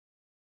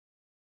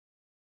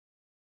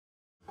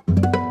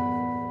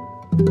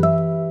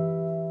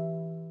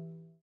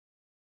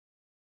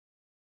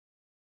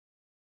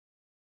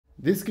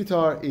This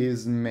guitar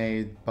is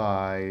made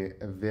by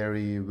a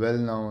very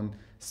well-known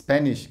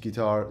Spanish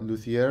guitar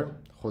luthier,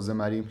 José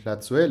Marin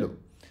Plazuelo,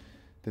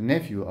 the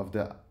nephew of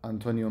the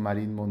Antonio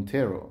Marin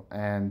Montero.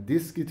 And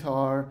this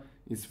guitar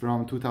is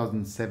from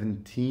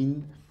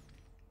 2017.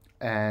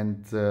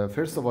 And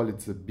first of all,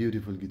 it's a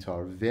beautiful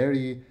guitar,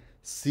 very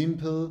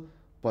simple,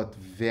 but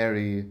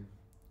very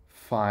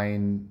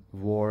fine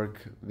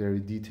work, very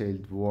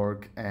detailed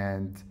work,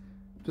 and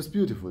just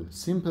beautiful,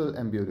 simple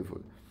and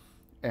beautiful.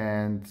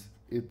 And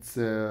it's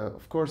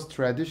of course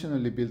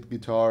traditionally built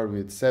guitar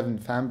with 7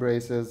 fan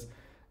braces,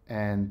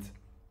 and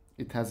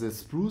it has a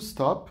spruce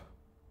top,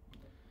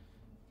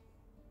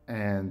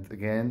 and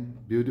again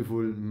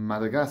beautiful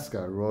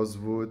Madagascar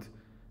rosewood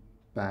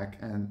back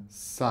and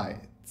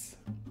sides.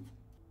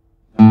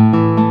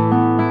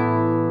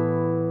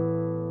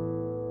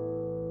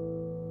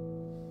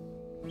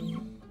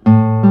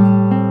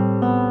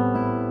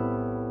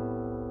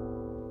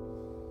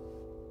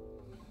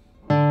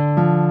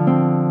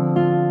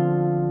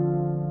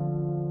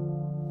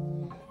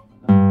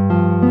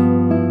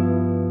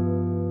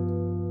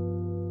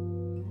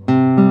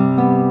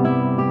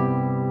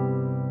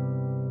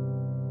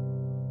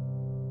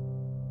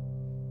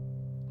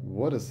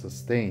 What a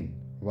sustain,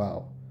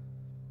 wow.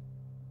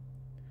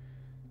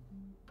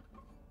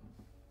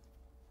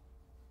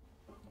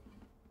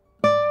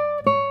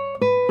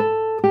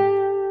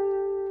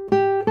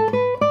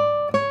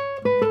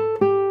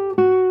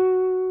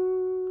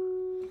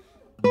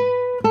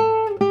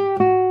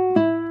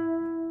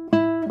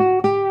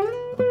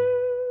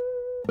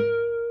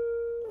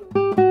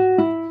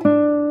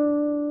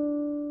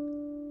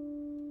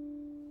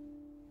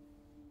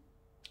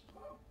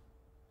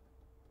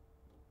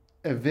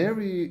 A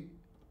very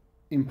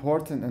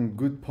important and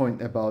good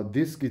point about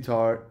this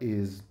guitar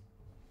is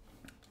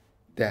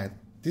that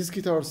this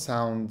guitar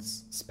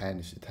sounds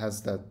Spanish. It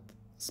has that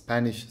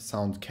Spanish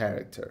sound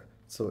character.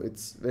 So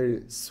it's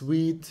very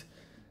sweet,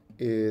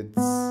 it's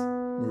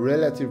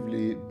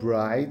relatively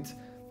bright,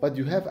 but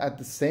you have at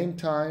the same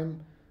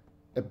time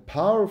a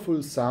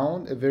powerful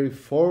sound, a very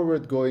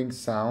forward-going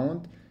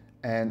sound,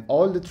 and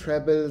all the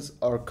trebles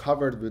are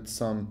covered with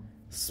some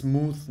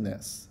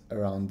smoothness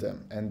around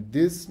them, and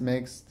this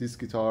makes this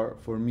guitar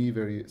for me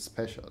very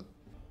special.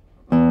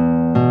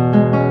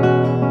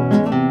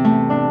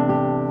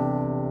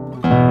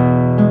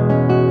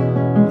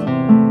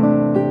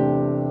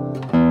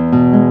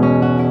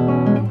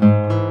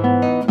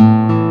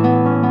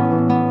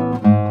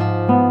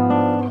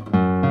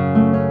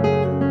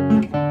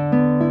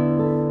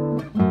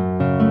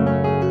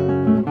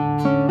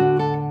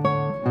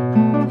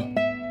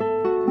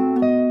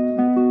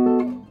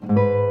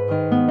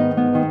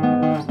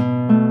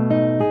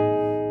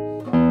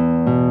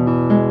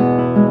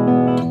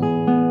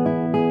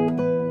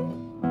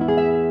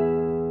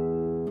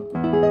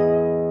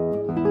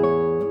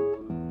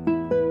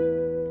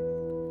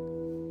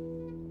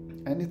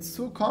 And it's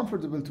so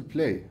comfortable to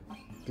play.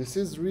 This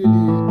is really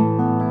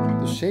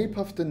the shape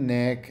of the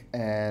neck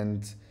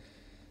and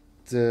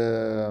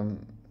the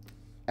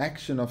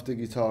action of the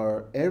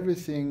guitar.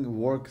 Everything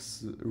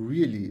works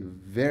really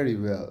very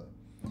well.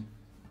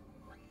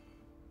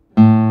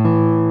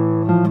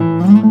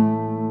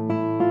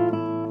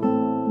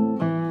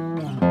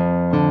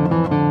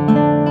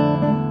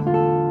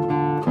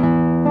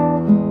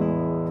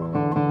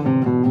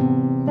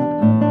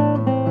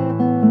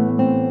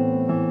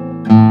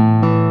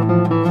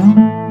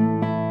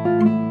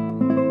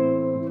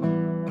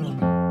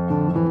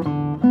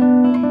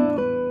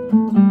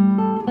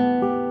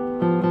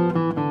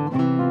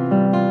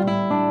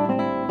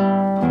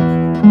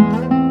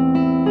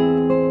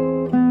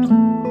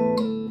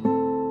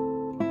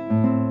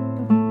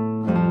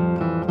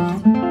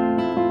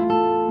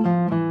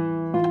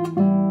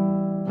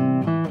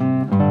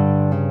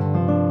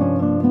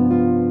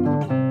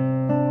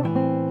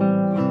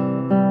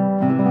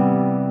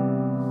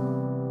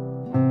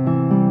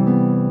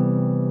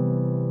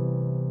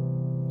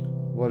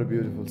 What a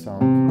beautiful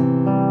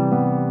sound.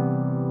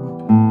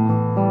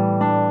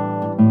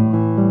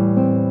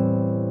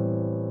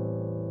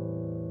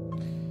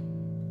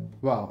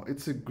 Wow,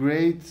 it's a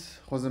great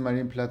José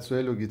Marin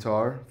Plazuelo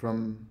guitar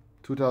from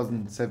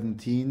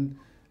 2017,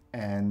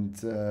 and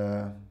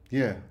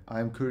yeah,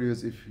 I'm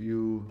curious if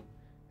you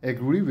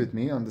agree with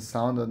me on the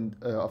sound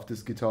of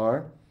this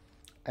guitar.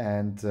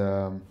 And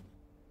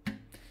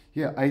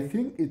yeah, I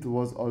think it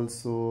was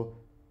also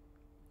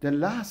the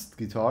last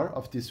guitar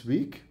of this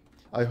week.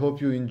 I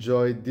hope you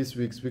enjoyed this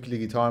week's weekly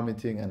guitar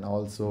meeting and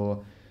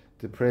also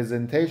the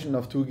presentation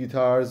of 2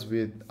 guitars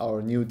with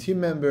our new team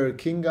member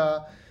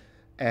Kinga.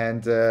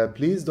 And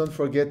please don't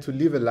forget to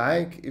leave a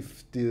like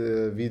if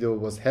the video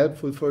was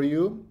helpful for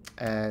you.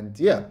 And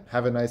yeah,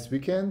 have a nice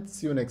weekend.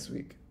 See you next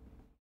week.